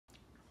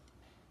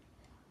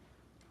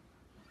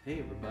Hey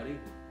everybody,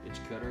 it's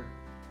Cutter.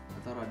 I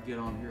thought I'd get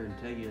on here and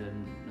tell you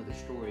another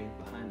story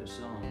behind a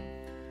song.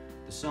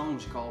 The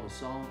song's called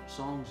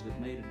Songs That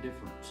Made a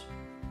Difference.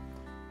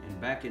 And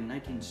back in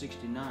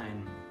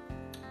 1969,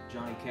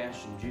 Johnny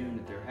Cash and June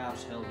at their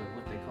house held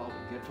what they called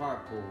a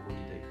guitar pull, where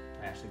they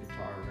passed the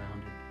guitar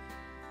around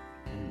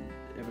and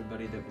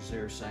everybody that was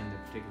there sang the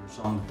particular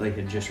song that they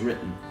had just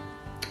written.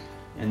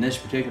 And this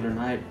particular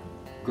night,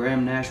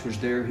 Graham Nash was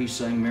there. He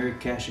sang Mary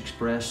Cash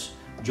Express.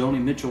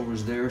 Joni Mitchell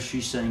was there. She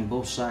sang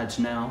Both Sides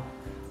Now.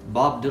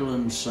 Bob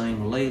Dylan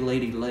sang Lay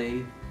Lady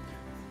Lay.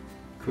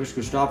 Chris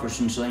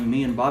Christopherson sang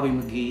Me and Bobby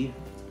McGee.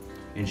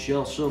 And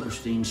Shel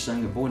Silverstein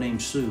sang A Boy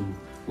Named Sue,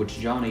 which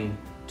Johnny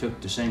took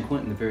to San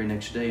Quentin the very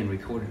next day and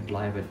recorded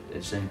live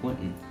at San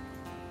Quentin.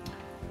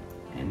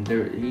 And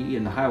he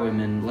and the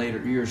Highwaymen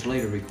years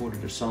later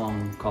recorded a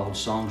song called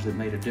Songs That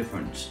Made a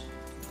Difference.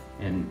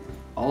 And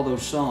all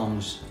those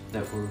songs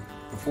that were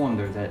performed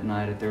there that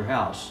night at their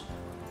house,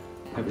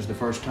 that was the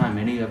first time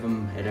any of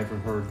them had ever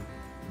heard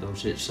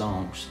those hit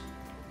songs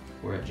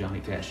were at Johnny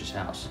Cash's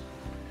house.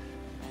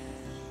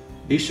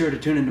 Be sure to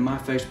tune into my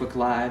Facebook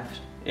Live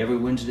every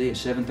Wednesday at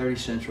 7:30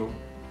 Central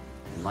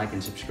and like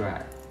and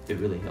subscribe. It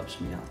really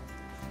helps me out.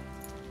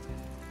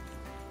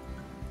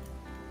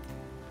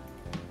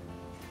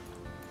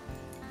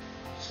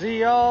 See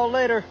y'all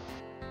later.